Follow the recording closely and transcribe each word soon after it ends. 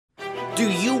Do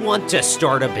you want to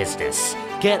start a business,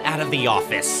 get out of the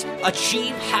office,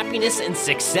 achieve happiness and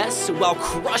success while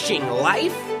crushing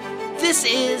life? This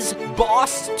is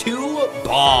Boss to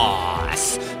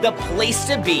Boss, the place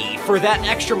to be for that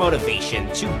extra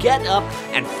motivation to get up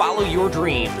and follow your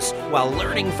dreams while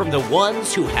learning from the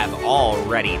ones who have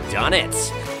already done it.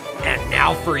 And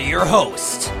now for your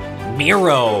host,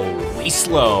 Miro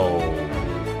Wieslow.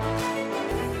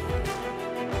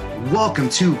 Welcome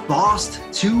to Boss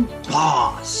to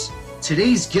Boss.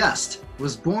 Today's guest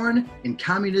was born in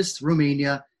communist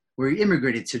Romania, where he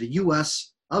immigrated to the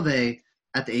U.S. of A.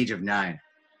 at the age of 9.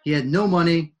 He had no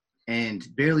money and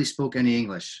barely spoke any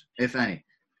English, if any.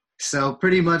 So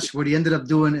pretty much what he ended up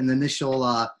doing in the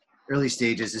initial early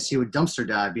stages is he would dumpster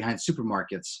dive behind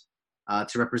supermarkets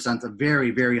to represent a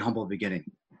very, very humble beginning.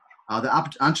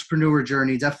 The entrepreneur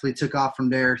journey definitely took off from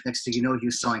there. Next thing you know, he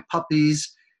was selling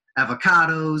puppies,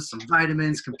 avocados, some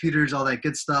vitamins, computers, all that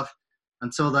good stuff,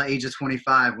 until the age of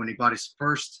 25 when he bought his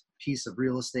first piece of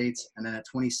real estate. And then at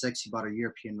 26, he bought a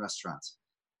European restaurant.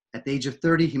 At the age of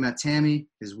 30, he met Tammy,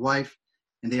 his wife,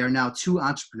 and they are now two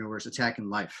entrepreneurs attacking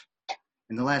life.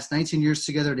 In the last 19 years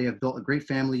together, they have built a great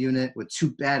family unit with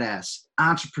two badass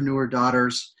entrepreneur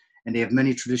daughters, and they have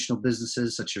many traditional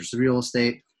businesses such as real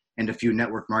estate and a few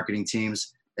network marketing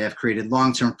teams. They have created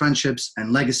long-term friendships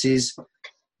and legacies.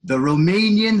 The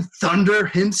Romanian Thunder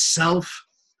himself,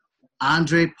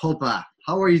 Andrei Popa.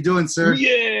 How are you doing, sir?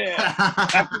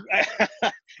 Yeah.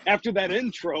 After that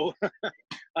intro,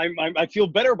 I feel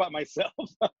better about myself.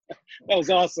 That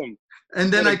was awesome.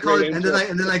 And then I called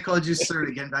you sir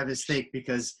again by mistake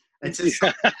because it's just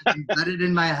embedded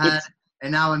in my head,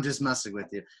 and now I'm just messing with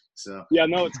you. So yeah,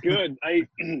 no, it's good.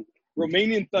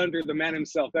 Romanian Thunder, the man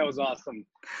himself. That was awesome.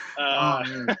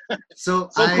 So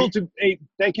cool to. Hey,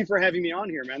 thank you for having me on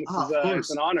here, man. It's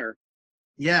an honor.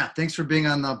 Yeah, thanks for being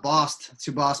on the Boss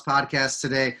to Boss podcast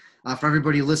today. For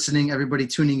everybody listening, everybody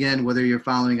tuning in, whether you're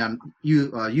following on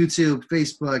YouTube,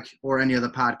 Facebook, or any other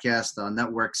podcast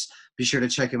networks, be sure to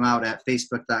check him out at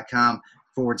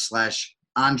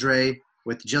facebook.com/Andre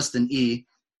with just an E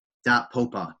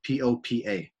 .Popa,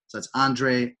 P-O-P-A. So that's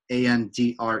Andre,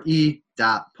 A-N-D-R-E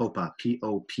 .Popa,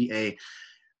 P-O-P-A.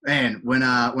 And when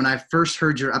I first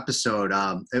heard your episode,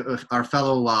 our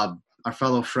fellow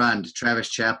friend Travis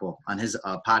Chappell on his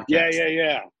podcast.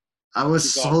 Yeah. I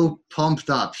was so pumped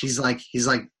up. He's like,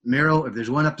 Miro, if there's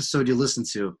one episode you listen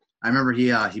to, I remember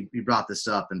he brought this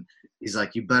up, and he's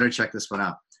like, you better check this one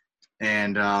out.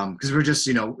 And because we're just,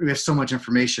 we have so much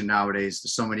information nowadays.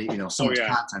 There's so many, much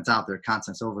content out there,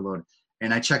 content's overload.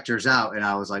 And I checked yours out, and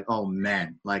I was like, oh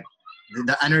man, like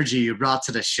the energy you brought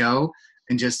to the show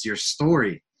and just your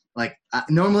story. Like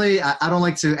normally I don't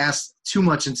like to ask too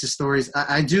much into stories.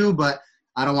 I do, but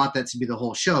I don't want that to be the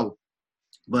whole show.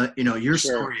 But, your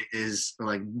story is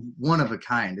like one of a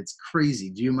kind. It's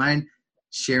crazy. Do you mind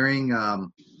sharing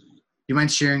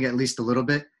at least a little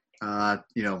bit, how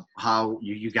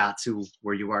you got to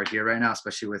where you are here right now,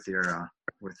 especially with your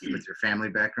with your family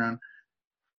background?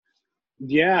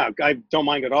 Yeah, I don't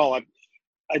mind at all. I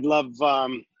love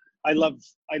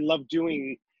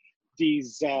doing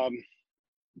these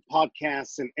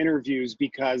podcasts and interviews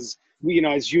because we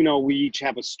each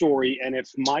have a story, and if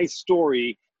my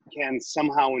story can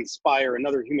somehow inspire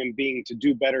another human being to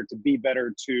do better, to be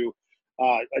better, to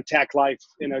attack life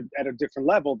at a different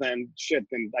level, then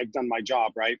I've done my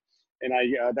job, right? And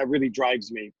that really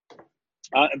drives me.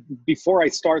 Before I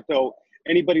start though,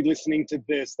 anybody listening to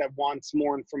this that wants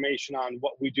more information on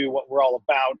what we do, what we're all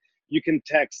about, you can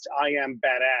text I am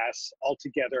badass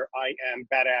altogether, I am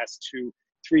badass to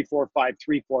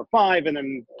 345-345, and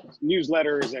then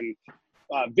newsletters and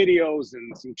videos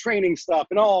and some training stuff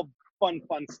and all fun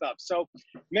stuff. So,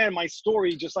 man, my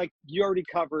story, just like you already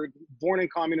covered, born in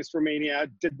communist Romania,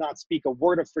 did not speak a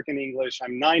word of freaking English.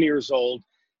 I'm 9 years old,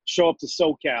 show up to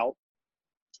SoCal.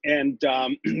 And,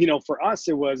 for us,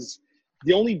 it was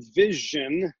the only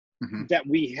vision that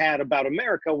we had about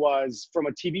America was from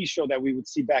a TV show that we would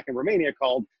see back in Romania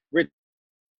called Rich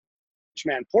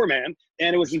Man, Poor Man.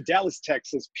 And it was in Dallas,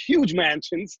 Texas, huge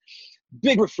mansions,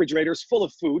 big refrigerators full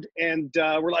of food. And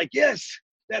we're like, yes,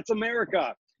 that's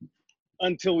America.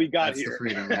 Until we got here. That's the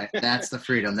freedom, right? That's the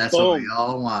freedom. That's what we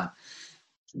all want.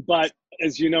 But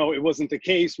as you know, it wasn't the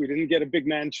case. We didn't get a big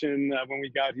mansion when we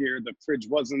got here. The fridge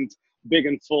wasn't big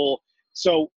and full.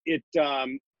 So it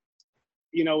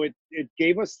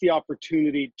gave us the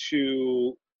opportunity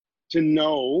to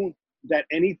know that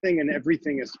anything and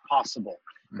everything is possible.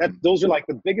 Those are like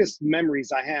the biggest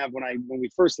memories I have when we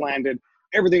first landed.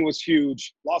 Everything was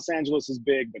huge. Los Angeles is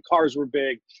big. The cars were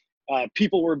big.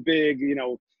 People were big,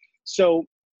 So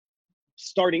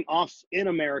starting off in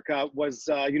America was,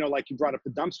 like you brought up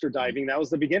the dumpster diving. That was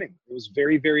the beginning. It was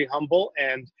very, very humble.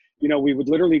 And, we would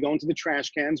literally go into the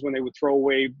trash cans when they would throw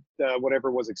away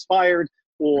whatever was expired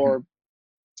or,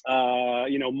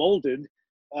 molded.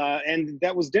 And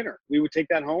that was dinner. We would take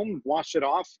that home, wash it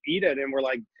off, eat it. And we're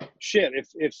like, shit,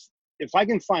 if I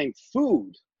can find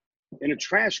food in a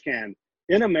trash can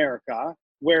in America,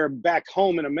 where back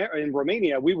home in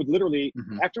Romania, we would literally,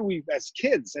 after as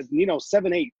kids, as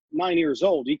 7, 8, 9 years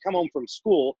old, you come home from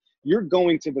school, you're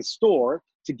going to the store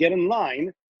to get in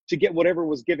line to get whatever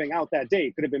was giving out that day.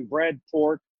 It could have been bread,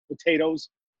 pork, potatoes.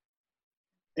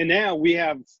 And now we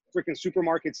have freaking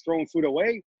supermarkets throwing food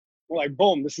away. We're like,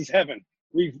 boom, this is heaven.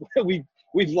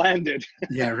 We've landed.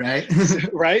 Yeah, right.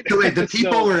 Right. So wait, the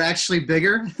people were actually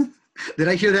bigger? Did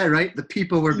I hear that right? The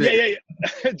people were big.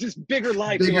 Yeah. Just bigger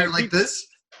life. Bigger like this?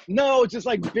 No, just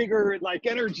like bigger, like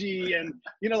energy. And,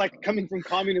 like coming from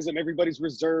communism, everybody's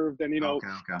reserved and, Okay.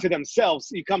 to themselves.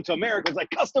 You come to America, it's like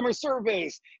customer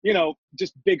service,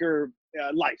 just bigger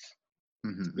life,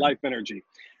 life energy.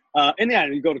 And yeah,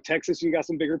 you go to Texas, you got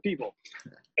some bigger people,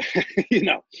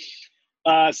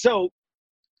 So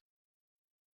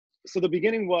the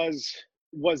beginning was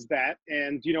that,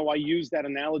 and I use that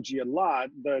analogy a lot,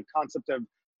 the concept of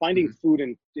finding food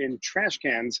in trash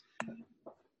cans.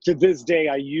 To this day,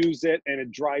 I use it, and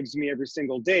it drives me every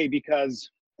single day, because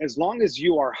as long as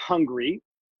you are hungry,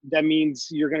 that means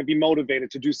you're going to be motivated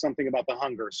to do something about the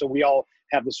hunger. So we all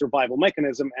have the survival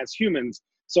mechanism as humans.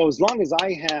 So as long as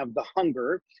I have the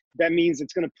hunger, that means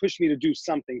it's going to push me to do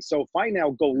something. So if I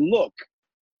now go look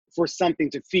for something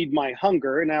to feed my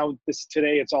hunger. Now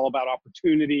today it's all about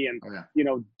opportunity and,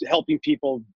 helping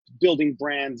people, building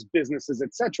brands, businesses,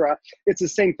 etc. It's the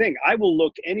same thing. I will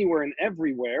look anywhere and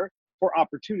everywhere for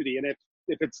opportunity. And if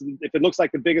it looks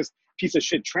like the biggest piece of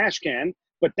shit trash can,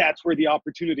 but that's where the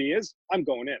opportunity is, I'm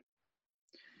going in.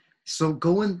 So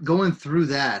going through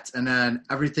that, and then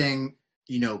everything,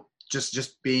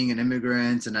 just being an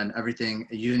immigrant, and then everything,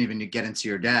 you didn't even get into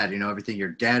your dad, everything your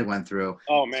dad went through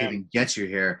to even get you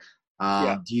here.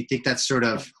 Do you think that sort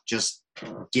of just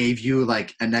gave you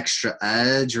like an extra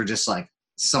edge, or just like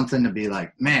something to be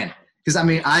like, man? Because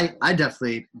I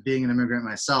definitely, being an immigrant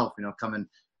myself, coming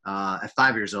at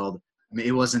 5 years old,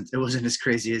 it wasn't as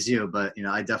crazy as you, but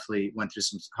I definitely went through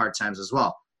some hard times as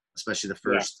well, especially the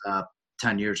first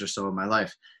 10 years or so of my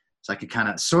life. So I could kind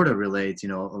of sort of relate,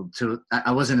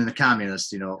 I wasn't in the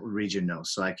communist, region, no.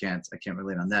 So I can't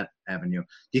relate on that avenue.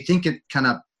 Do you think it kind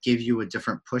of gave you a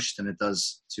different push than it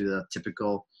does to the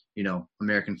typical,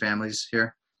 American families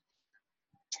here?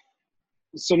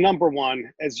 So number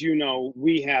one, as you know,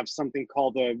 we have something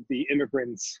called the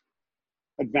immigrant's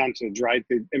advantage, right?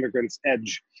 The immigrant's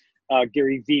edge.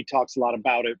 Gary Vee talks a lot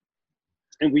about it.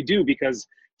 And we do, because,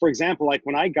 for example, like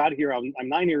when I got here, I'm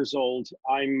 9 years old.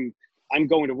 I'm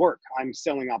going to work. I'm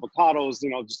selling avocados,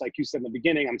 just like you said in the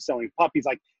beginning. I'm selling puppies,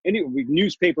 like any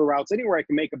newspaper routes, anywhere I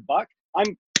can make a buck.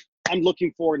 I'm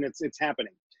looking for it, and it's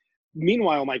happening.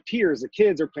 Meanwhile, my peers, the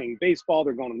kids, are playing baseball.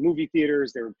 They're going to movie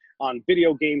theaters. They're on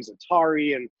video games,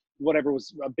 Atari, and whatever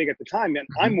was big at the time. And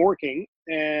I'm working,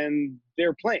 and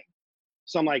they're playing.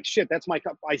 So I'm like, shit, that's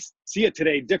I see it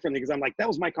today differently, because I'm like, that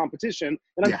was my competition,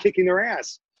 and I'm kicking their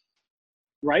ass.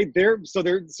 Right? They're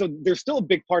still a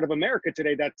big part of America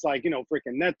today. That's like,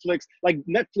 freaking Netflix. Like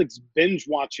Netflix binge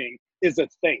watching is a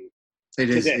thing.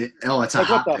 It is. It's a like,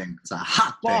 hot thing. It's a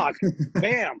hot thing.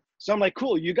 Bam. So I'm like,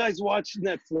 cool, you guys watch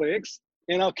Netflix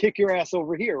and I'll kick your ass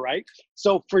over here, right?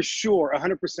 So for sure,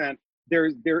 100%,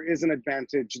 there is an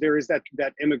advantage. There is that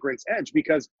immigrant's edge,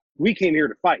 because we came here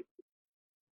to fight.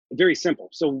 Very simple.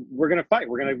 So we're gonna fight.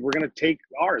 We're gonna take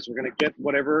ours. We're gonna get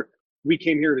whatever we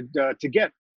came here to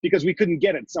get, because we couldn't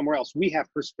get it somewhere else. We have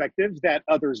perspective that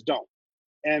others don't.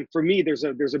 And for me, there's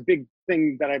a big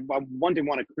thing that I one day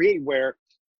want to create, where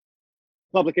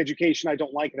public education, I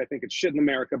don't like it. I think it's shit in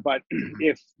America. But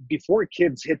if before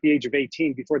kids hit the age of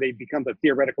 18, before they become the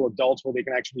theoretical adults where they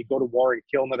can actually go to war and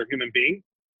kill another human being,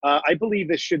 I believe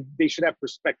they should have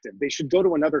perspective. They should go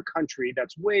to another country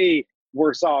that's way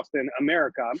worse off than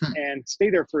America and stay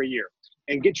there for a year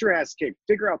and get your ass kicked,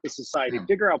 figure out the society,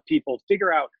 figure out people,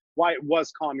 figure out why it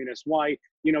was communist, why,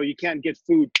 you can't get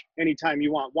food anytime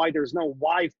you want, why there's no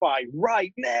Wi-Fi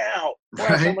right now, or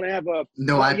else I'm going to have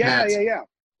no iPads. Yeah.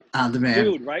 On demand.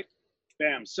 Dude, right?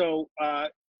 Bam. So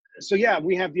yeah,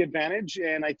 we have the advantage,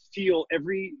 and I feel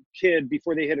every kid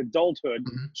before they hit adulthood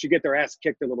should get their ass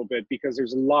kicked a little bit, because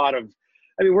there's a lot of,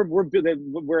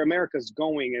 where America's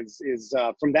going is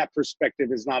from that perspective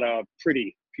is not a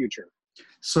pretty future.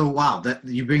 So wow, that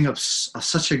you bring up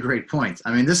such a great point.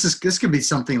 I mean, this could be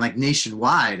something like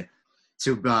nationwide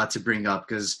to bring up,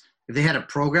 because if they had a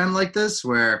program like this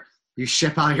where you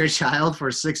ship out your child for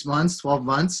 6 months, 12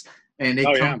 months, and they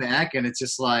come back and it's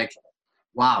just like,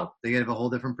 wow, they have a whole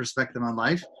different perspective on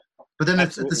life. But then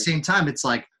at the same time, it's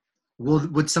like,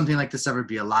 would something like this ever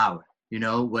be allowed? You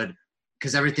know,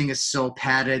 because everything is so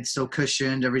padded, so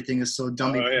cushioned, everything is so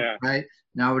dummy, right?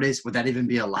 Nowadays, would that even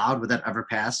be allowed? Would that ever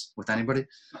pass with anybody?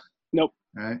 Nope.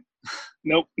 Right?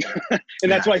 Nope.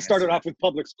 And that's why I started off with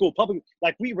public school.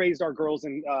 Like we raised our girls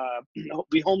and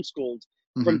we homeschooled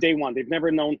from day one. They've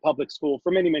never known public school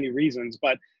for many, many reasons.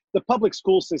 But the public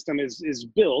school system is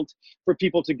built for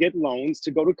people to get loans,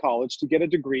 to go to college, to get a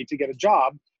degree, to get a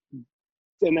job.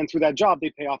 And then through that job,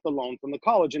 they pay off the loan from the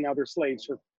college, and now they're slaves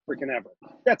for freaking ever.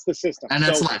 That's the system. And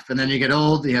that's life. And then you get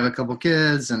old, you have a couple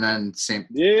kids, and then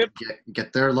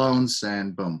get their loans,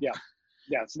 and boom.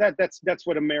 Yeah, so that's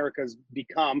what America's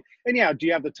become. And yeah, do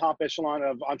you have the top echelon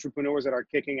of entrepreneurs that are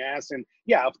kicking ass? And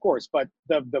yeah, of course, but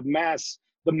the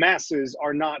masses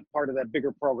are not part of that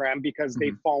bigger program because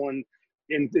they've fallen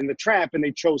in the trap and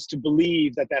they chose to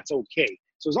believe that that's okay.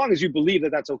 So as long as you believe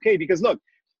that that's okay, because look,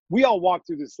 we all walk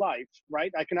through this life,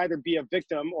 right? I can either be a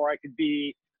victim or I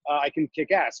can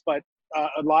kick ass, but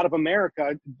a lot of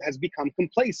America has become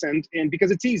complacent, and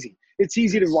because it's easy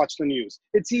to watch the news.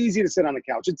 It's easy to sit on the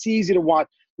couch. It's easy to watch,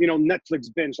 Netflix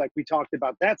binge like we talked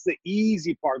about. That's the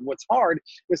easy part. What's hard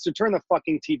is to turn the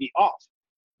fucking TV off.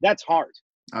 That's hard.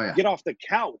 Oh, yeah. Get off the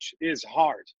couch is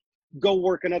hard. Go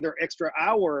work another extra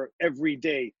hour every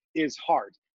day is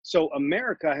hard. So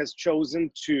America has chosen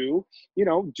to,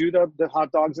 do the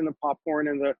hot dogs and the popcorn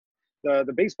and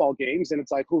the baseball games, and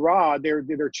it's like, hurrah,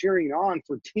 they're cheering on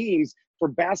for teams, for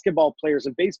basketball players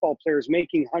and baseball players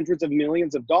making hundreds of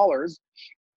millions of dollars.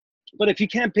 But if you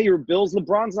can't pay your bills,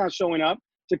 LeBron's not showing up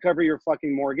to cover your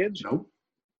fucking mortgage. Nope.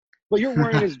 But you're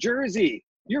wearing his jersey.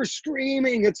 You're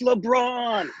screaming, it's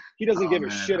LeBron. He doesn't give a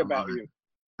shit about you.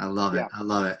 I love it. I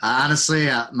love it. Honestly,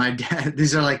 my dad,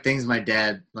 these are like things my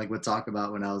dad would talk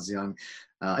about when I was young.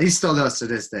 He still does to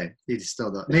this day. He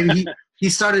still does. Maybe he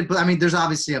started, but I mean, there's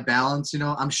obviously a balance,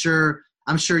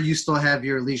 I'm sure you still have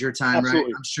your leisure time,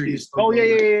 Absolutely. right? I'm sure you still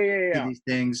do these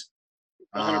things.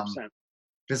 100%.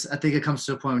 Because I think it comes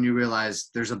to a point when you realize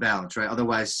there's a balance, right?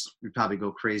 Otherwise, we'd probably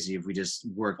go crazy if we just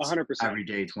worked 100%. every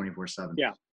day, 24/7.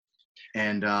 Yeah.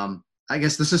 And I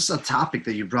guess this is a topic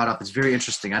that you brought up. It's very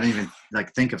interesting. I didn't even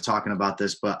think of talking about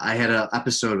this, but I had an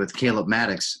episode with Caleb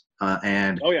Maddox,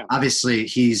 and obviously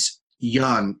he's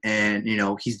young and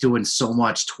he's doing so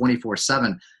much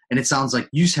 24/7, and it sounds like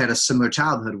you had a similar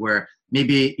childhood where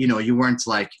maybe you weren't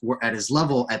we're at his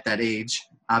level at that age,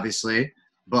 obviously,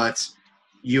 but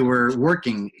you were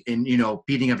working and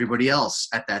beating everybody else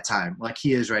at that time like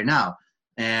he is right now.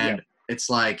 And it's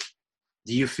like,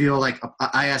 do you feel like,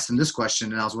 I asked him this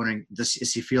question and I was wondering, does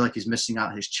he feel like he's missing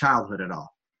out his childhood at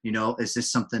all? Is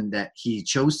this something that he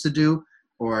chose to do,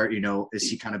 or is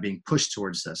he kind of being pushed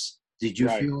towards this? Did you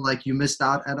feel like you missed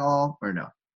out at all, or no?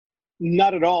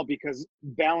 Not at all, because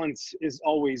balance is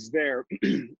always there.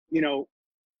 You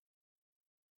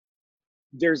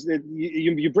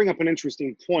bring up an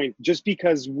interesting point. Just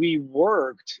because we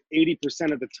worked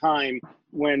 80% of the time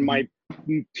when my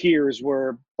peers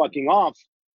were fucking off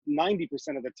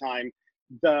 90% of the time,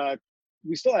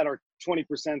 we still had our 20%,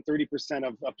 30%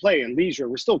 of play and leisure.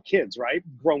 We're still kids, right?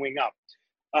 Growing up.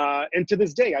 And to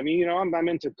this day, I mean, I'm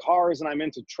into cars and I'm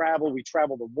into travel. We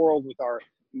travel the world with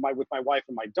my wife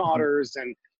and my daughters,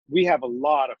 and we have a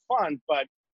lot of fun. But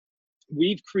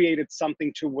we've created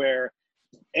something to where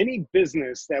any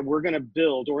business that we're going to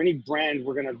build or any brand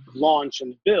we're going to launch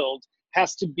and build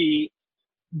has to be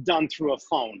done through a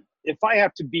phone. If I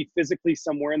have to be physically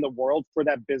somewhere in the world for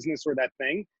that business or that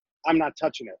thing, I'm not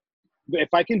touching it. But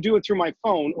if I can do it through my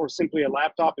phone or simply a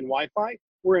laptop and Wi-Fi,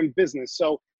 we're in business.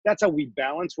 So that's how we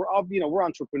balance. We're all, we're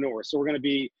entrepreneurs. So we're going to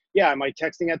be, am I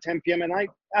texting at 10 p.m. at night?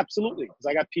 Absolutely. Because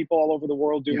I got people all over the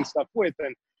world doing stuff with,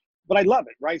 but I love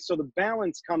it, right? So the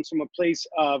balance comes from a place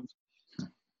of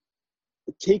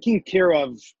taking care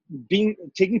of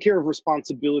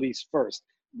responsibilities first.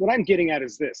 What I'm getting at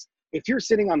is this. If you're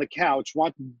sitting on the couch,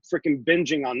 freaking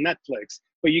binging on Netflix,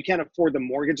 but you can't afford the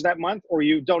mortgage that month, or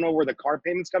you don't know where the car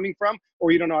payment's coming from,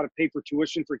 or you don't know how to pay for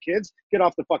tuition for kids, get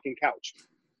off the fucking couch.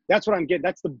 That's what I'm getting.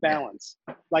 That's the balance.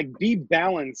 Be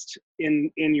balanced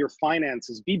in your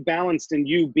finances. Be balanced in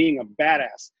you being a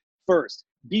badass first.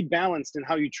 Be balanced in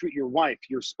how you treat your wife,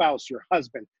 your spouse, your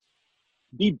husband.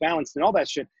 Be balanced in all that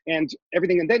shit and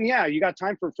everything. And then, you got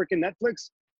time for freaking Netflix.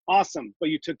 Awesome. But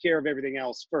you took care of everything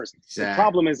else first. Exactly. The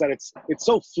problem is that it's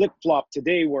so flip-flop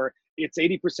today where it's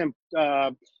 80%,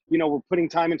 we're putting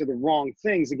time into the wrong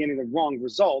things and getting the wrong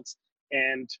results.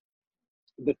 And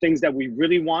the things that we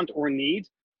really want or need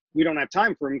we don't have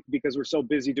time for them because we're so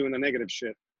busy doing the negative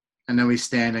shit. And then we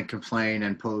stand and complain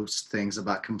and post things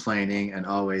about complaining, and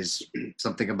always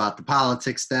something about the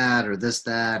politics that or this,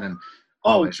 that, and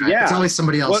always, right? Yeah. It's always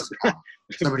somebody else's fault.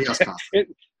 Somebody else's fault.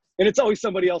 And it's always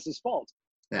somebody else's fault,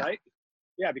 Yeah. right?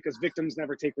 Yeah, because victims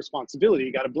never take responsibility.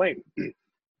 You got to blame.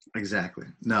 Exactly.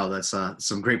 No, that's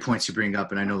some great points you bring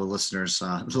up, and I know the listeners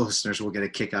will get a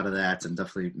kick out of that, and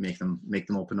definitely make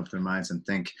them open up their minds and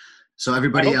think. So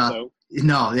everybody, I hope so.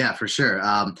 No, yeah, for sure.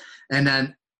 And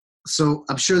then, so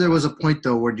I'm sure there was a point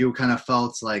though where you kind of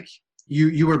felt like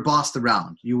you were bossed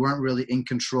around. You weren't really in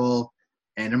control,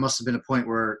 and there must have been a point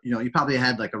where you probably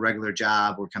had like a regular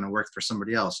job or kind of worked for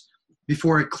somebody else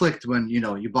before it clicked when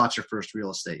you bought your first real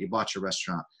estate, you bought your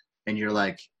restaurant. And you're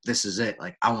like, this is it.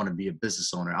 Like, I want to be a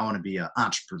business owner. I want to be an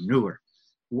entrepreneur.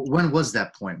 When was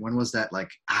that point? When was that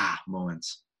moment?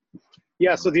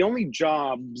 Yeah, so the only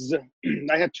jobs,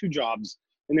 I had 2 jobs,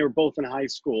 and they were both in high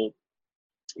school,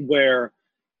 where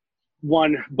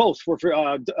both were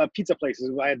for pizza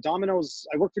places. I had Domino's.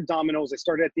 I worked for Domino's. I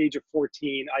started at the age of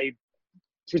 14. I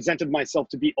presented myself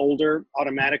to be older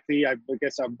automatically. I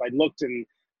guess I looked and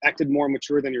acted more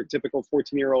mature than your typical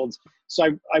 14-year-olds.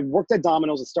 So I worked at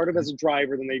Domino's. I started as a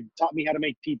driver. Then they taught me how to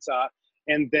make pizza.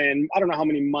 And then I don't know how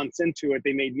many months into it,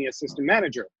 they made me assistant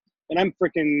manager. And I'm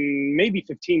freaking maybe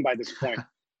 15 by this point.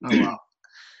 Oh, wow.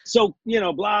 So,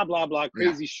 blah, blah, blah,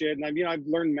 crazy shit. And I've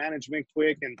learned management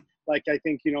quick. And like, I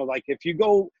think, like if you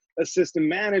go assistant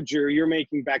manager, you're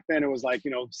making back then, it was like,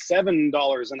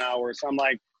 $7 an hour. So I'm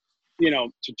like,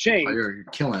 cha-ching. Oh, you're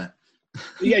killing it.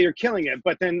 Yeah, you're killing it.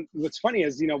 But then what's funny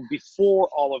is, before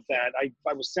all of that,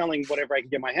 I was selling whatever I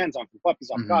could get my hands on, from puppies,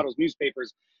 avocados,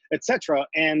 newspapers, etc.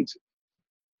 And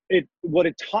what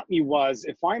it taught me was,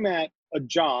 if I'm at a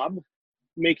job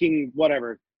making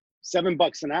whatever,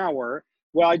 $7 an hour,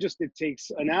 well, it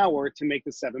takes an hour to make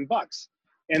the $7.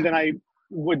 And then I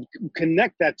would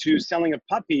connect that to selling a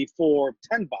puppy for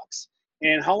 $10.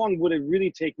 And how long would it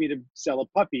really take me to sell a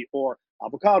puppy or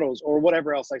avocados or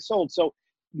whatever else I sold? So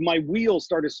my wheels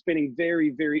started spinning very,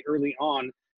 very early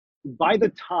on. By the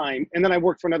time, and then I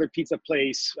worked for another pizza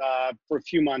place for a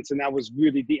few months, and that was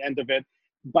really the end of it.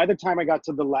 By the time I got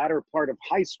to the latter part of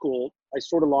high school, I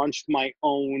sort of launched my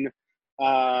own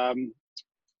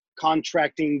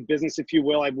contracting business, if you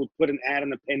will. I would put an ad in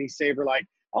the Penny Saver, like,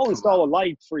 I'll install a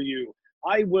light for you.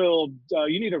 I will,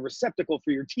 you need a receptacle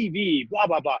for your TV, blah,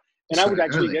 blah, blah. And I would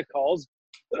actually get calls.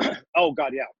 Oh,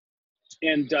 God, yeah.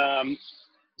 And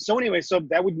so anyway, so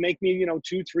that would make me, $200,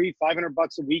 $300,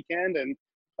 $500 a weekend. And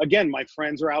again, my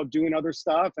friends are out doing other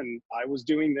stuff, and I was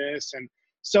doing this. And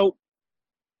so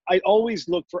I always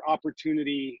look for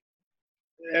opportunity.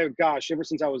 Ever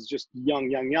since I was just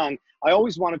young, I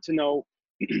always wanted to know,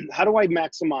 how do I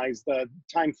maximize the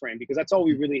time frame? Because that's all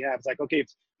we really have. It's like, okay,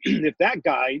 if that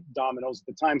guy, Domino's at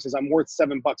the time, says I'm worth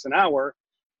 $7 an hour,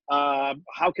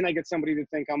 how can I get somebody to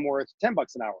think I'm worth $10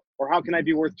 an hour? Or how can I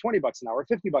be worth $20 an hour,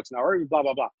 $50 an hour, blah,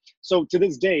 blah, blah. So to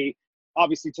this day,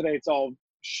 obviously today it's all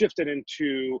shifted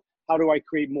into, how do I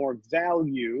create more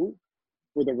value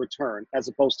for the return as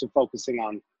opposed to focusing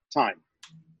on time?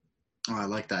 Oh, I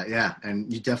like that. Yeah.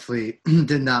 And you definitely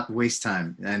did not waste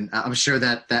time. And I'm sure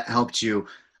that helped you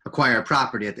acquire a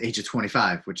property at the age of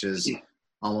 25, which is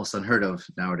almost unheard of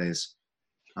nowadays.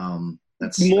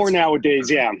 That's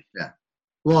nowadays. Yeah. Yeah.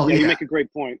 Well, yeah, you make a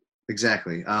great point.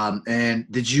 Exactly. And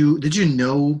did you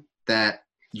know that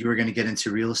you were going to get into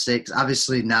real estate? 'Cause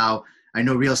obviously now I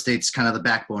know real estate's kind of the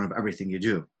backbone of everything you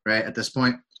do, right? At this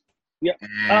point. Yeah.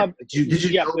 Did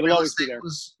you know real always be estate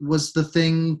there. was the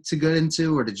thing to get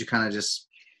into, or did you kind of just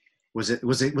was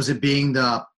it being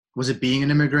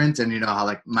an immigrant? And how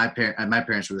like my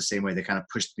parents were the same way. They kind of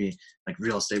pushed me like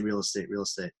real estate,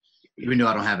 even though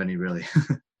I don't have any really.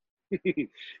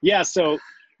 Yeah. So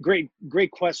great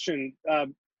question.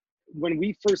 When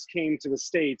we first came to the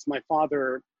States, my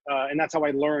father, and that's how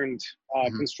I learned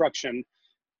construction.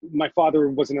 My father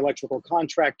was an electrical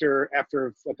contractor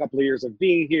after a couple of years of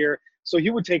being here. So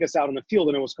he would take us out in the field,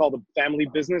 and it was called a family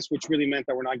business, which really meant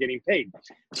that we're not getting paid.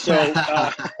 So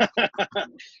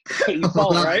you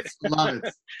follow, right? Love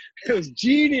it. It was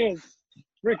genius,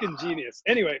 freaking genius.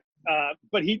 Anyway,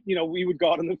 but we would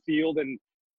go out in the field, and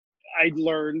I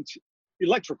learned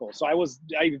electrical. So I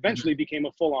eventually became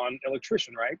a full-on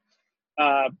electrician, right?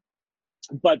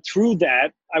 But through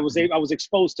that, I was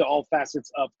exposed to all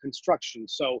facets of construction.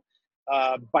 So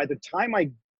by the time I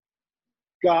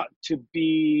got to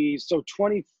be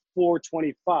 24,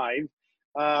 25,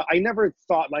 I never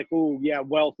thought like, oh yeah,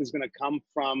 wealth is going to come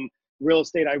from real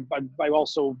estate. I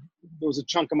also, there was a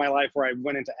chunk of my life where I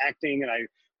went into acting, and I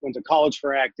went to college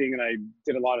for acting, and I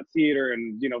did a lot of theater,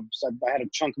 and so I had a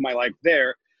chunk of my life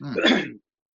there.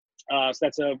 So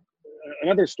that's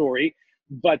another story.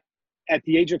 But at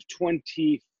the age of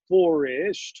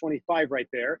 24-ish, 25 right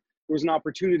there was an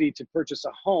opportunity to purchase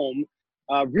a home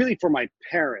really for my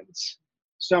parents.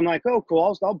 So I'm like, oh,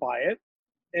 cool, I'll buy it.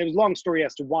 And it was a long story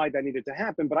as to why that needed to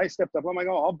happen, but I stepped up. I'm like,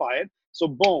 oh, I'll buy it. So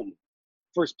boom,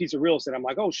 first piece of real estate. I'm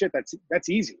like, oh shit, that's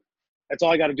easy. That's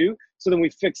all I got to do. So then we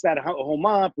fixed that home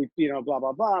up. We, blah,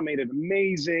 blah, blah, made it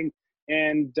amazing.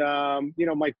 And,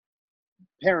 my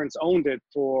parents owned it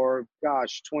for,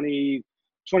 20.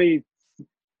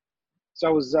 So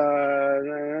I was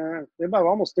about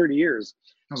almost 30 years.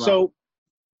 Oh, wow. So,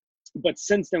 but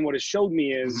since then, what it showed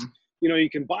me is, you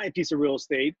can buy a piece of real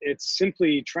estate. It's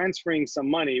simply transferring some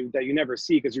money that you never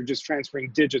see because you're just transferring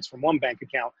digits from one bank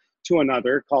account to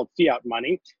another, called fiat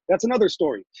money. That's another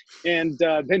story. And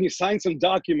then you sign some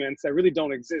documents that really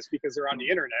don't exist because they're on the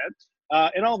internet.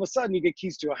 And all of a sudden you get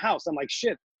keys to a house. I'm like,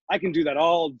 shit, I can do that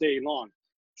all day long.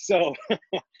 So,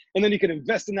 and then you can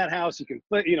invest in that house. You can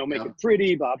flip, make it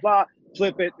pretty, blah, blah,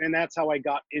 flip it. And that's how I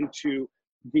got into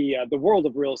the world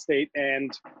of real estate.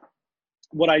 And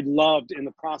what I loved in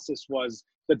the process was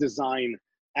the design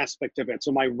aspect of it.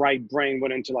 So my right brain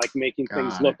went into like making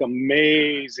things look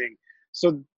amazing.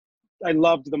 So I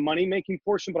loved the money making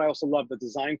portion, but I also loved the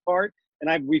design part.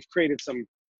 And we've created some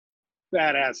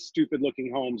badass, stupid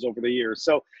looking homes over the years.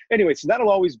 So anyway, so that'll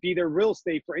always be there. Real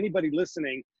estate, for anybody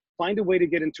listening, find a way to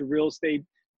get into real estate,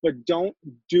 but don't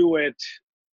do it.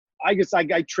 I guess I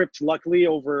tripped luckily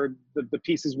over the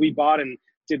pieces we bought and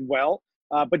did well.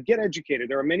 But get educated.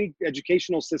 There are many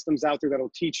educational systems out there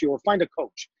that'll teach you, or find a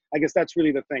coach. I guess that's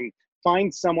really the thing.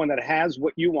 Find someone that has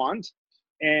what you want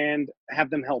and have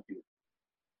them help you.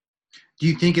 Do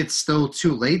you think it's still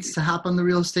too late to hop on the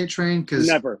real estate train?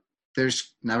 Because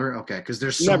there's never. Okay. Because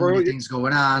there's so many things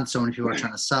going on. So many people are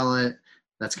trying to sell it.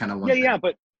 That's kind of one thing.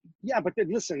 But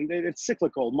listen, it's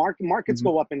cyclical. Markets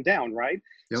go up and down, right?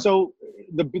 Yep. So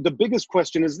the biggest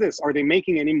question is this: are they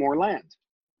making any more land?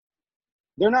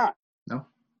 They're not. No.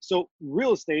 So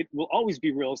real estate will always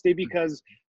be real estate because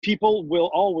people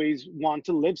will always want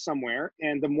to live somewhere,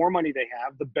 and the more money they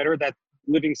have, the better that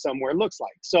living somewhere looks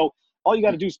like. So all you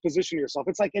got to do is position yourself.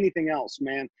 It's like anything else,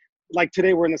 man. Like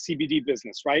today we're in the CBD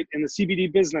business, right? In the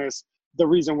CBD business, the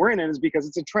reason we're in it is because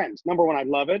it's a trend. Number one, I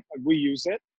love it. We use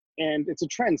it, and it's a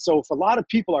trend. So if a lot of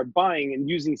people are buying and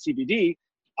using CBD,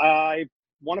 I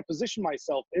want to position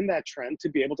myself in that trend to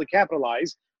be able to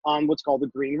capitalize on what's called the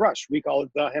green rush. We call it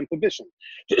the hempibition.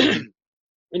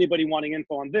 Anybody wanting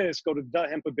info on this, go to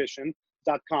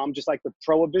thehempibition.com. Just like the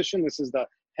prohibition, this is the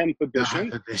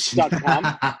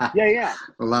hempibition.com. Yeah.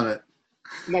 I love it.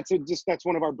 And that's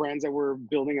one of our brands that we're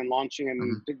building and launching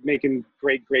and making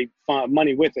great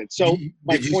money with it. So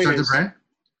my point is,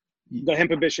 the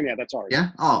hempibition, yeah, that's ours. Yeah.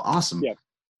 Oh, awesome.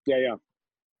 Yeah.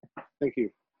 Thank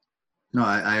you. No,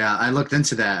 I looked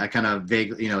into that. I kind of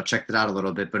vaguely, checked it out a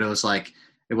little bit, but it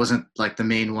wasn't like the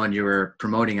main one you were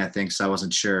promoting, I think. So I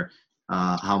wasn't sure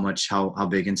how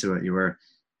big into it you were.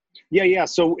 Yeah.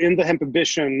 So in the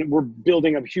Hempibition, we're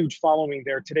building a huge following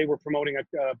there. Today we're promoting a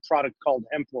product called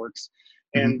HempWorks.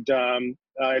 And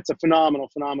it's a phenomenal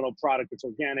product. It's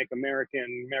organic,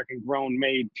 American grown,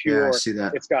 made, pure. Yeah, I see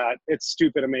that. It's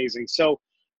stupid amazing. So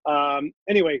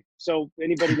anyway, so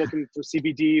anybody looking for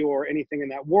CBD or anything in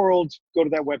that world, go to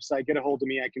that website, get a hold of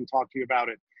me. I can talk to you about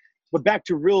it. But back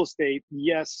to real estate,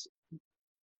 yes,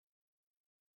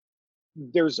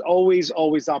 there's always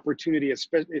opportunity,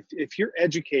 especially if you're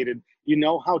educated, you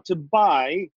know how to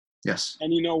buy. Yes.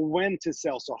 And you know when to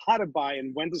sell. So how to buy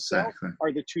and when to sell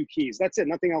are the two keys. That's it.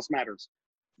 Nothing else matters.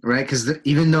 Right. Because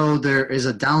even though there is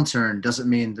a downturn, doesn't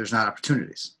mean there's not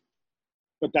opportunities.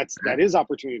 But that is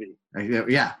opportunity.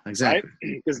 Yeah, exactly.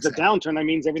 Because the downturn, that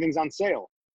means everything's on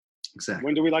sale. Exactly.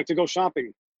 When do we like to go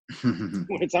shopping? When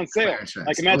it's on sale.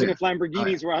 Like imagine if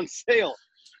Lamborghinis were on sale,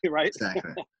 right?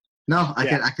 Exactly. No,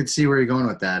 I could see where you're going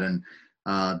with that. And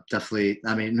definitely,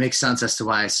 I mean, it makes sense as to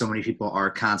why so many people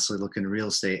are constantly looking at real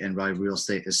estate, and why real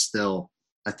estate is still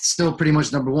pretty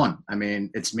much number one. I mean,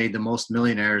 it's made the most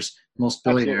millionaires, most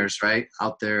billionaires, right,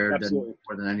 out there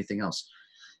more than anything else,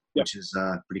 which is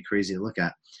pretty crazy to look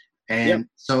at. And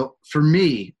so for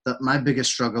me, my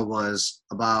biggest struggle was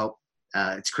about,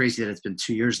 it's crazy that it's been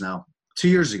 2 years now. 2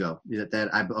 years ago that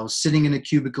I was sitting in a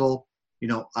cubicle,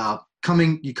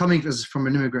 coming from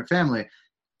an immigrant family,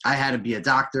 I had to be a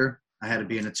doctor. I had to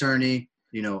be an attorney,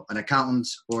 an accountant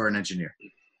or an engineer.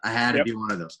 I had to be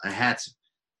one of those. I had to.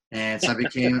 And so I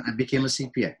became a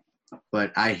CPA,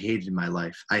 but I hated my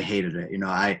life. I hated it.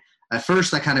 At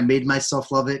first I kind of made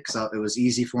myself love it because it was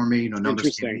easy for me,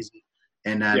 numbers came easy.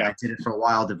 And I did it for a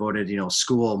while, devoted,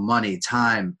 school, money,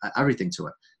 time, everything to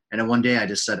it. And then one day I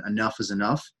just said, enough is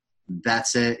enough.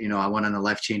 That's it. You know, I went on a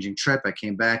life-changing trip. I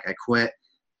came back, I quit.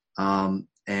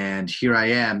 And here I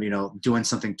am, you know, doing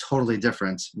something totally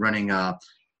different, running a,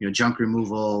 you know, junk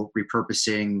removal,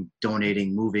 repurposing,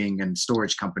 donating, moving, and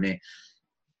storage company.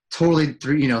 Totally,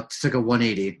 you know, took a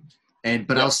 180.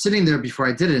 But I was sitting there before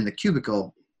I did it in the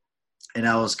cubicle, and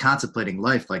I was contemplating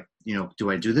life. Like, you know, do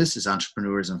I do this? Is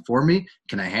entrepreneurism for me?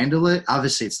 Can I handle it?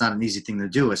 Obviously, it's not an easy thing to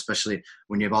do, especially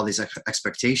when you have all these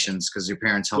expectations because your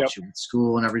parents helped you with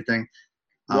school and everything.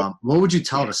 What would you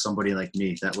tell to somebody like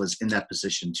me that was in that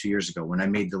position 2 years ago when I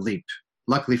made the leap?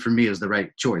 Luckily for me, it was the right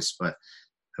choice, but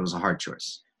it was a hard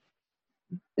choice.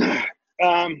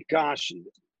 Gosh,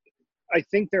 I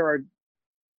think there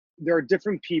are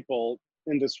different people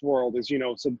in this world, as you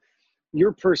know. So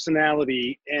your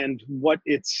personality and what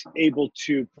it's able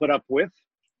to put up with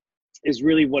is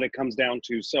really what it comes down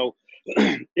to. So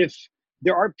if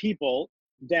there are people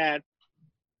that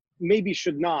maybe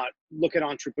should not look at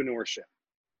entrepreneurship,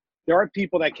 there are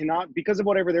people that cannot, because of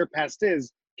whatever their past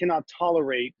is, cannot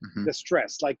tolerate the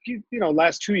stress. Like, you know,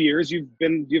 last 2 years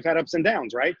you've had ups and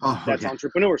downs, right? That's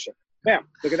entrepreneurship. Bam,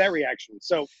 look at that reaction.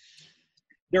 So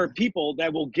there are people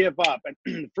that will give up, and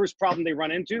the first problem they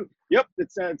run into,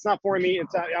 it's not for me.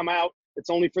 I'm out. It's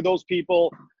only for those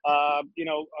people. I'm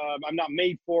not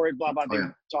made for it. Blah blah. They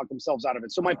talk themselves out of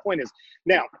it. So my point is,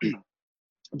 now,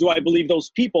 do I believe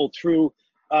those people through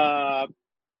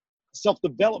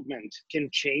self-development can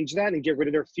change that and get rid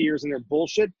of their fears and their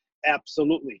bullshit?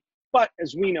 Absolutely. But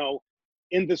as we know,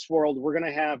 in this world, we're going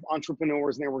to have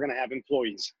entrepreneurs and then we're going to have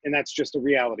employees. And that's just a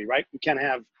reality, right? We can't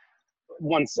have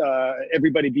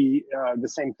everybody be the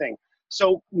same thing.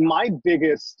 So my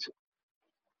biggest,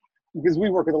 because we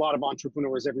work with a lot of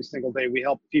entrepreneurs every single day, we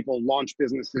help people launch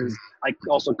businesses. I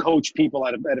also coach people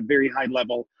at a very high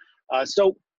level.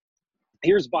 So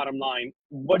here's bottom line.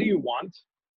 What do you want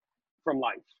from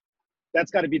life? That's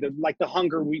got to be the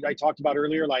hunger I talked about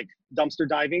earlier, like dumpster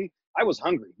diving. I was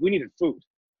hungry. We needed food.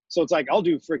 So it's like, I'll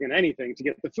do freaking anything to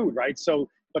get the food, right? So,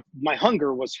 but my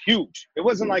hunger was huge. It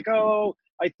wasn't like, oh,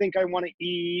 I think I want to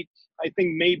eat. I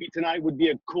think maybe tonight would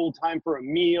be a cool time for a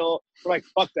meal. We're like,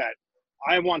 fuck that.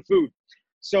 I want food.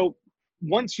 So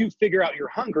once you figure out your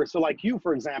hunger, so like you,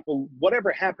 for example,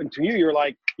 whatever happened to you, you're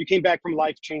like, you came back from a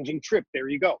life-changing trip. There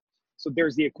you go. So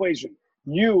there's the equation.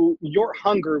 Your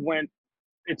hunger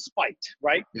it spiked,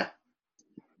 right? Yeah.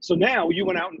 So now you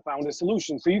went out and found a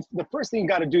solution. So the first thing you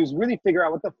got to do is really figure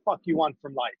out what the fuck you want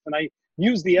from life. And I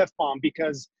use the F-bomb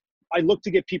because I look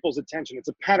to get people's attention. It's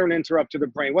a pattern interrupt to the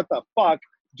brain. What the fuck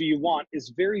do you want it's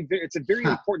a very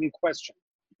important question.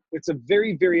 It's a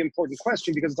very, very important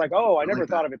question because it's like, oh, I never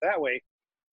thought of it that way.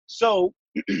 So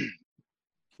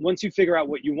once you figure out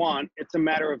what you want, it's a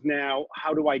matter of now,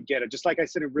 how do I get it? Just like I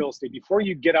said in real estate, before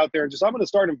you get out there and I'm going to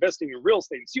start investing in real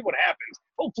estate and see what happens.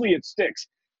 Hopefully it sticks.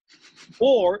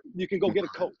 Or you can go get a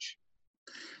coach.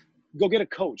 Go get a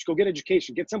coach. Go get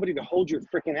education. Get somebody to hold your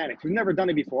freaking hand. If you've never done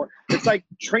it before, it's like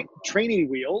training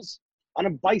wheels on a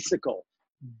bicycle.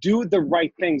 Do the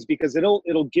right things because it'll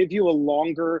give you a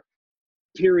longer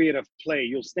period of play.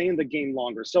 You'll stay in the game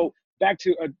longer. So back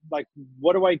to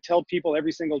what do I tell people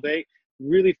every single day?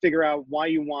 Really figure out why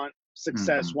you want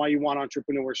success, why you want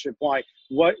entrepreneurship, what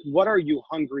are you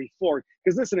hungry for?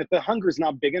 Because listen, if the hunger is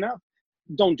not big enough,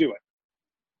 don't do it.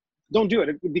 Don't do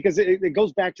it because it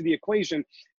goes back to the equation.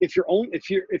 If you're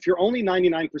only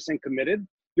 99% committed,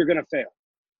 you're going to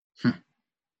fail.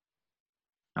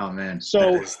 Oh man.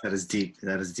 So that is deep.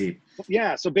 That is deep.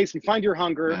 Yeah. So basically find your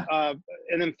hunger,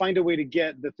 and then find a way to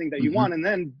get the thing that you want. And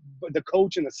then the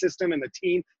coach and the system and the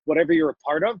team, whatever you're a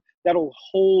part of, that'll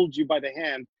hold you by the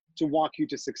hand to walk you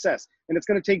to success. And it's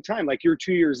going to take time. Like you're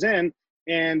 2 years in,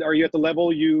 and are you at the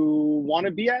level you want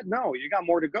to be at? No, you got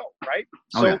more to go, right?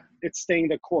 So it's staying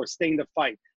the course, staying the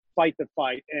fight the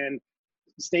fight, and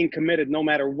staying committed no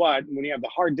matter what. When you have the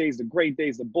hard days, the great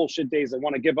days, the bullshit days, the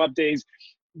want to give up days,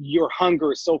 your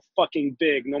hunger is so fucking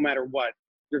big, no matter what,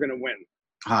 you're going to win.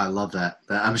 Oh, I love that.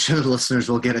 I'm sure the listeners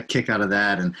will get a kick out of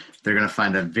that, and they're going to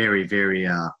find that very, very,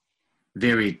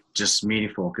 very just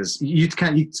meaningful because you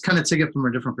kind of take it from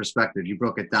a different perspective. You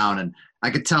broke it down, and I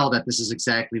could tell that this is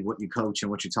exactly what you coach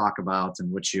and what you talk about and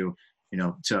what you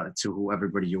to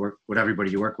everybody you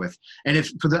work with. And if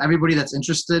for everybody that's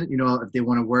interested, if they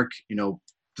want to work,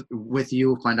 with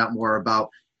you, find out more about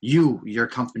your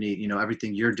company,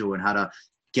 everything you're doing, how to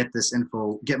get this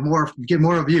info, get more of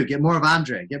you, get more of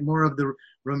Andre, get more of the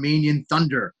Romanian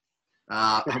Thunder.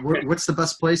 What's the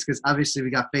best place? Because obviously we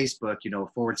got Facebook,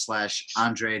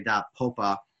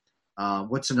 /Andre.Popa.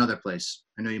 What's another place?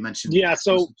 I know you mentioned. Yeah.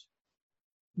 So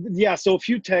Yeah, so if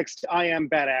you text I am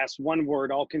badass, one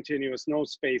word, all continuous, no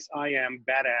space, I am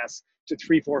badass to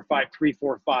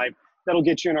 345-345, that'll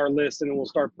get you in our list, and then we'll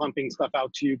start pumping stuff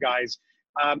out to you guys.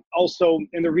 Also,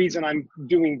 and the reason I'm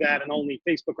doing that and only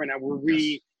Facebook right now, we're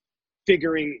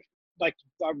refiguring like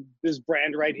this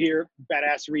brand right here,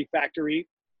 Badassery Factory.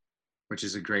 Which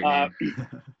is a great name.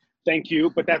 Thank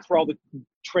you. But that's for all the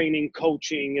training,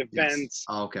 coaching, events, Yes.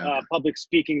 Oh, okay. public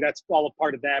speaking. That's all a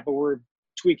part of that, but we're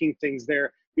tweaking things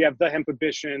there. We have the hemp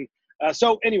ambition.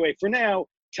 So anyway, for now,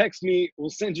 text me. We'll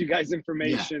send you guys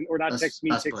information, or not text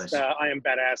me. Text I am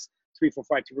badass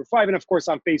 345-245, and of course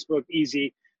on Facebook,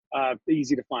 easy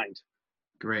to find.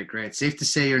 Great. Safe to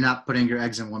say you're not putting your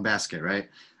eggs in one basket, right?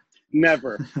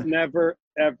 Never, never,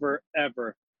 ever,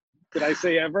 ever. Did I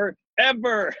say ever?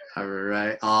 Ever. All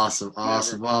right. Awesome.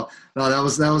 Never. Well, no,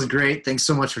 that was great. Thanks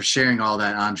so much for sharing all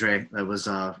that, Andre. That was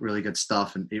really good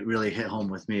stuff, and it really hit home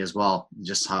with me as well.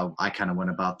 Just how I kind of went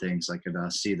about things. I could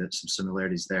see that some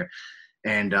similarities there.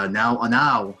 And now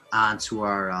on to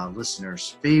our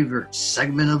listeners' favorite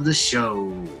segment of the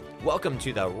show. Welcome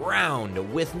to the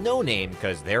round with no name,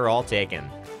 because they're all taken.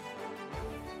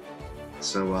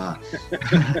 So,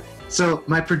 so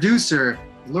my producer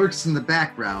lurks in the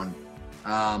background.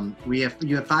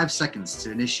 You have 5 seconds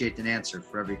to initiate an answer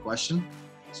for every question.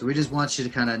 So we just want you to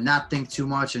kind of not think too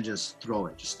much and just throw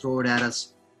it. Just throw it at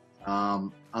us.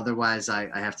 Otherwise, I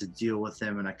have to deal with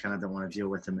him, and I kind of don't want to deal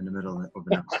with him in the middle of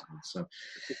an episode. So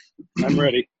I'm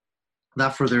ready.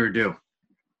 Without further ado,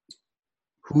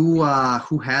 who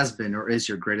has been or is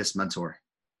your greatest mentor?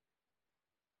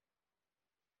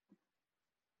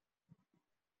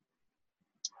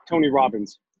 Tony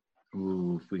Robbins.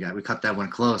 Ooh, we cut that one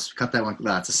close. We cut that one.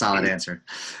 That's a solid answer.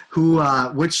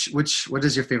 What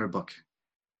is your favorite book?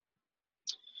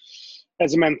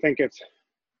 As a Man Thinketh.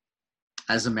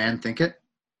 As a Man Thinketh?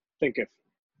 Thinketh.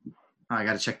 Oh, I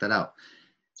got to check that out.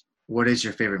 What is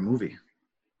your favorite movie?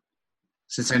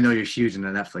 Since I know you're huge into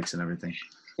Netflix and everything.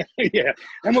 Yeah,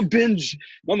 I'm a binger.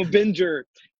 What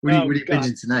are you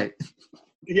binging tonight?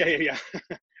 Yeah.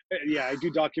 Yeah, I do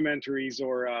documentaries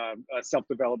or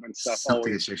self-development stuff.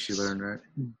 Something that you learn, right?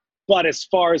 But as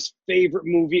far as favorite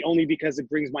movie, only because it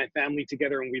brings my family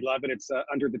together and we love it, it's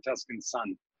Under the Tuscan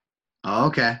Sun. Oh,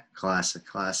 okay. Classic.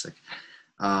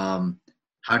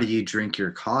 How do you drink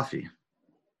your coffee?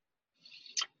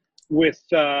 With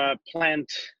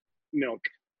plant milk.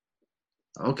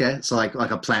 Okay, so like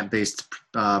a plant-based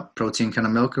protein kind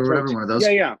of milk or whatever, one of those?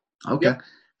 Yeah. Okay. Yep.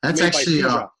 That's actually...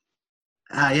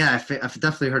 I've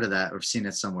definitely heard of that or seen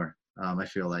it somewhere. I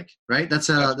feel like, right? That's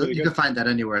really you can find that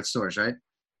anywhere at stores, right?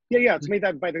 Yeah. It's made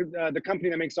that by the company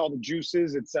that makes all the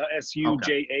juices. It's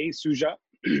SUJA, Suja.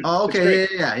 Oh, okay.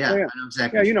 Yeah. I know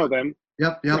exactly. Yeah, you know them.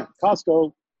 Yep. Yeah,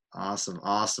 Costco.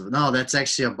 Awesome. No, that's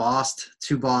actually a Boss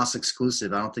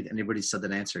exclusive. I don't think anybody said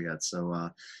that answer yet. So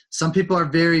some people are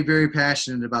very, very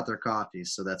passionate about their coffee,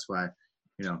 so that's why.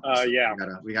 Yeah.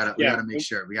 We gotta make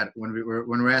sure when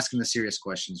we're asking the serious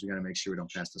questions, we gotta make sure we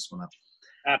don't pass this one up.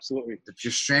 Absolutely. If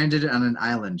you're stranded on an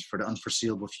island for the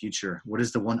unforeseeable future, what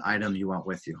is the one item you want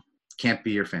with you? Can't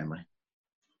be your family.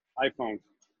 iPhone.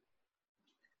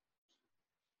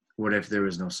 What if there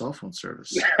was no cell phone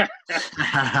service?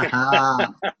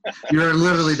 You're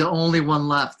literally the only one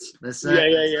left. That's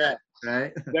it. Yeah.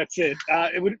 Right. That's it.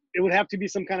 It would have to be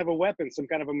some kind of a weapon, some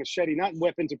kind of a machete, not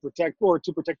weapon to protect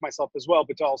myself as well,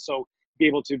 but to also be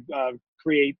able to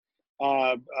create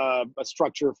a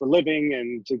structure for living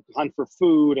and to hunt for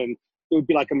food, and it would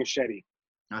be like a machete.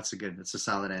 That's a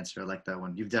solid answer. I like that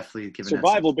one. You've definitely given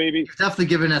survival, baby. You've definitely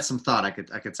given that some thought. I could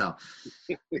tell.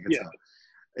 Tell.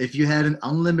 If you had an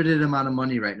unlimited amount of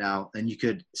money right now and you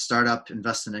could start up,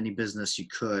 invest in any business you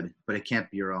could, but it can't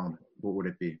be your own, what would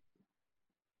it be?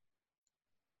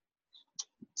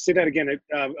 Say that again.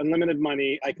 Unlimited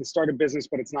money. I can start a business,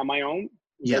 but it's not my own.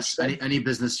 Yes, any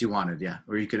business you wanted, yeah.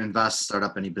 Or you could start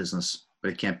up any business, but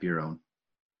it can't be your own.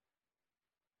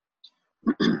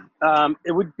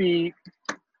 It would be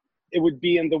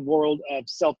in the world of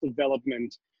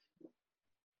self-development.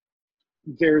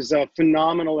 There's a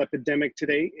phenomenal epidemic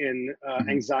today in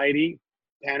anxiety,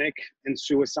 panic, and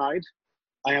suicide.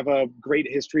 I have a great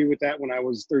history with that when I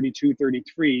was 32,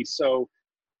 33. So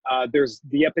there's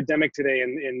the epidemic today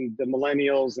in the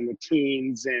millennials and the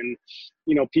teens and,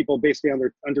 people basically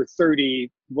under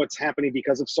 30, what's happening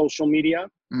because of social media.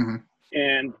 Mm-hmm.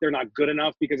 And they're not good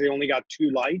enough because they only got 2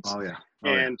 likes.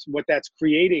 What that's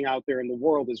creating out there in the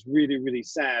world is really, really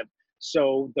sad.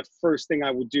 So the first thing I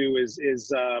would do is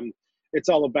it's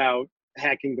all about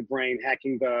hacking the brain,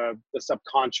 hacking the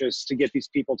subconscious to get these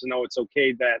people to know it's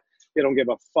okay, that they don't give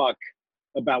a fuck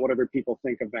about what other people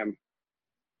think of them.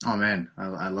 Oh man,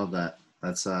 I love that.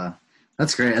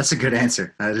 That's great. That's a good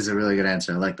answer. That is a really good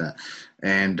answer. I like that.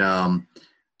 And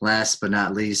last but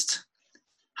not least,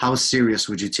 how serious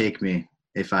would you take me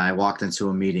if I walked into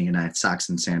a meeting and I had socks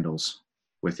and sandals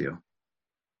with you?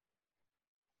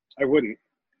 I wouldn't.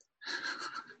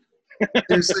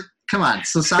 Seriously? Come on.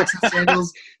 So socks and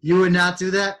sandals, you would not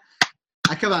do that?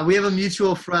 Come on. We have a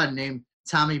mutual friend named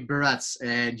Tommy Barretts,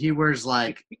 and he wears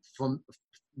like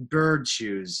bird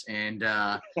shoes, and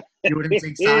you wouldn't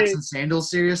take socks and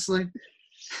sandals seriously?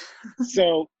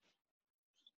 So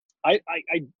I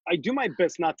do my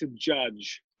best not to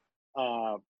judge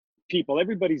people.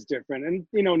 Everybody's different. And,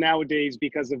 nowadays,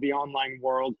 because of the online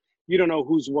world, you don't know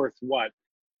who's worth what.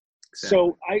 Exactly.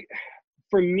 So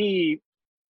for me,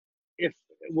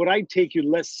 would I take you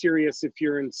less serious if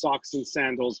you're in socks and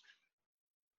sandals?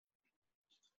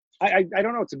 I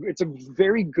don't know. It's a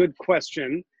very good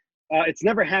question. It's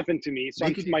never happened to me. So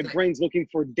my brain's looking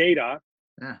for data.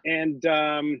 Yeah.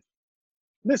 And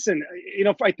listen,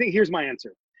 I think here's my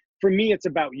answer. For me, it's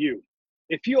about you.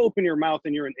 If you open your mouth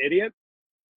and you're an idiot,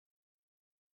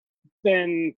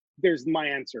 then there's my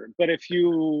answer. But if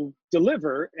you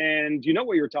deliver and you know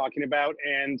what you're talking about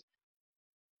and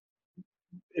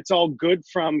it's all good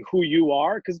from who you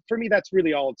are, because for me, that's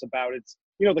really all it's about. It's,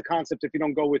 the concept, if you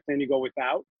don't go within, you go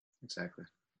without. Exactly.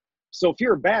 So if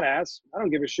you're a badass, I don't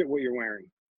give a shit what you're wearing.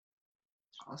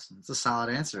 Awesome. It's a solid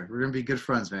answer. We're going to be good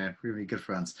friends, man. We're going to be good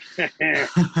friends.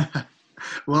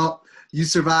 Well, you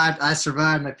survived. I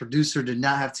survived. My producer did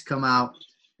not have to come out.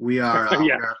 We are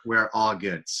we're all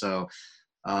good. So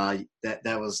that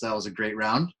was a great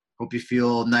round. Hope you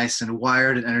feel nice and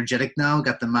wired and energetic now.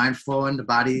 Got the mind flowing, the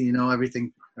body,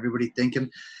 everything, everybody thinking.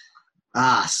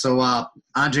 So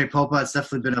Andre Popa, it's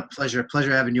definitely been a pleasure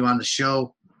having you on the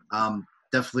show.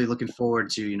 Definitely looking forward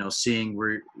to, seeing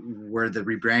where the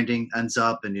rebranding ends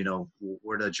up and,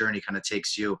 where the journey kind of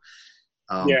takes you.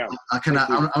 I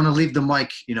want to leave the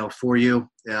mic, for you.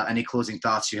 Any closing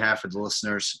thoughts you have for the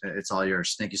listeners? It's all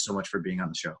yours. Thank you so much for being on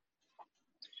the show.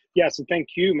 Yeah. So thank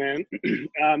you, man.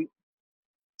 I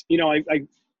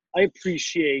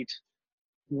appreciate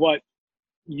what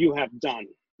you have done.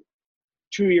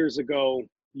 2 years ago,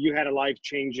 you had a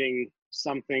life-changing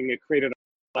something. It created a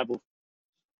level.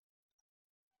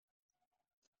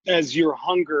 As your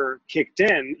hunger kicked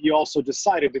in, you also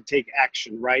decided to take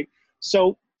action, right?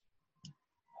 So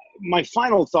my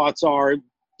final thoughts are,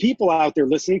 people out there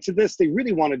listening to this, they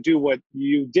really want to do what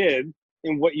you did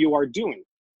and what you are doing.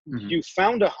 Mm-hmm. You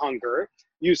found a hunger.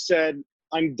 You said,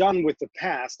 I'm done with the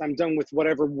past. I'm done with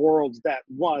whatever world that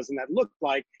was and that looked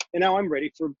like, and now I'm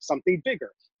ready for something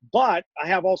bigger. But I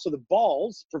have also the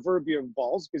balls, proverbial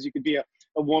balls, because you could be a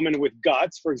woman with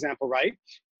guts, for example, right?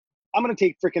 I'm going to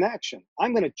take freaking action.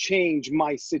 I'm going to change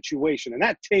my situation. And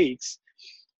that takes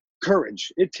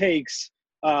courage. It takes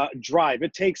drive.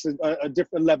 It takes a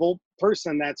different level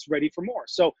person that's ready for more.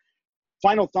 So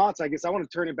final thoughts, I guess I want to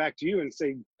turn it back to you and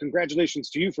say congratulations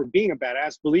to you for being a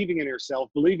badass, believing in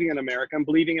yourself, believing in America, and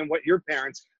believing in what your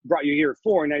parents brought you here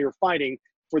for. And now you're fighting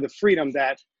for the freedom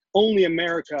that only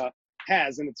America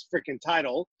has in its freaking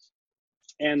title.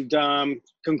 And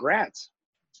congrats.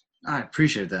 I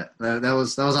appreciate that. That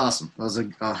was awesome. That was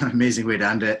an amazing way to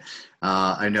end it.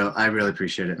 I really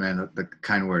appreciate it, man. The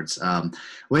kind words.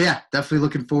 Well, yeah, definitely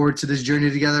looking forward to this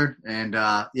journey together, and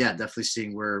definitely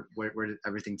seeing where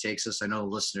everything takes us. I know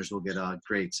listeners will get a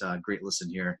great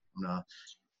listen here.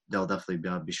 They'll definitely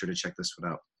be sure to check this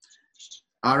one out.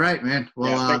 All right, man.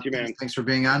 Well, thank you, man. Thanks for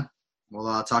being on.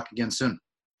 We'll talk again soon.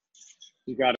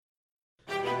 You got it.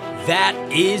 That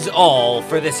is all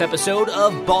for this episode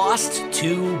of Boss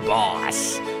to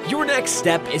Boss. Your next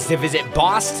step is to visit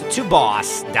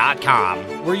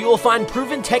bosstoboss.com, where you will find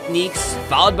proven techniques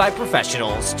followed by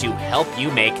professionals to help you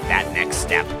make that next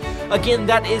step. Again,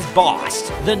 that is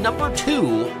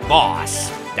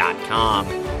boss2boss.com.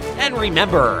 And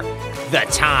remember, the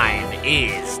time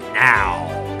is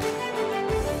now.